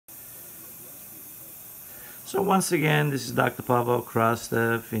So once again, this is Dr. Pavel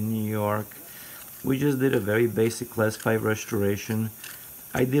Krastev in New York. We just did a very basic class 5 restoration.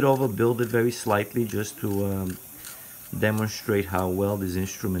 I did overbuild it very slightly just to demonstrate how well these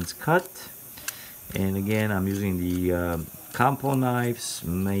instruments cut. And again, I'm using the compo knives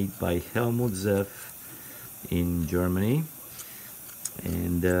made by Helmut Zepf in Germany.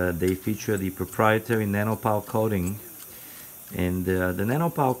 And they feature the proprietary NANOPAL coating. And the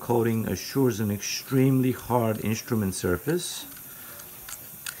NANOPAL coating assures an extremely hard instrument surface,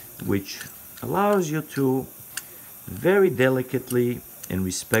 which allows you to very delicately and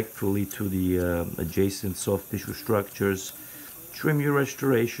respectfully to the adjacent soft tissue structures trim your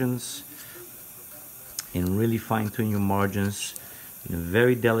restorations and really fine-tune your margins in a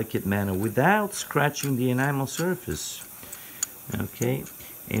very delicate manner without scratching the enamel surface. Okay,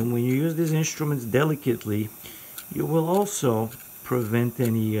 and when you use these instruments delicately, you will also prevent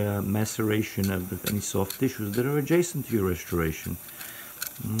any maceration of any soft tissues that are adjacent to your restoration.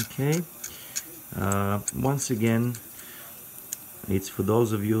 Okay, once again, it's for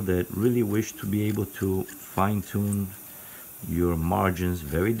those of you that really wish to be able to fine-tune your margins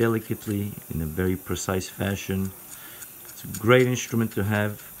very delicately in a very precise fashion. It's a great instrument to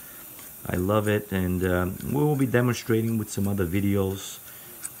have. I love it, and we will be demonstrating with some other videos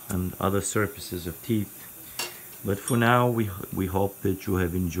on other surfaces of teeth. But for now, we hope that you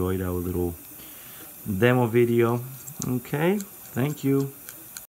have enjoyed our little demo video. Okay, thank you.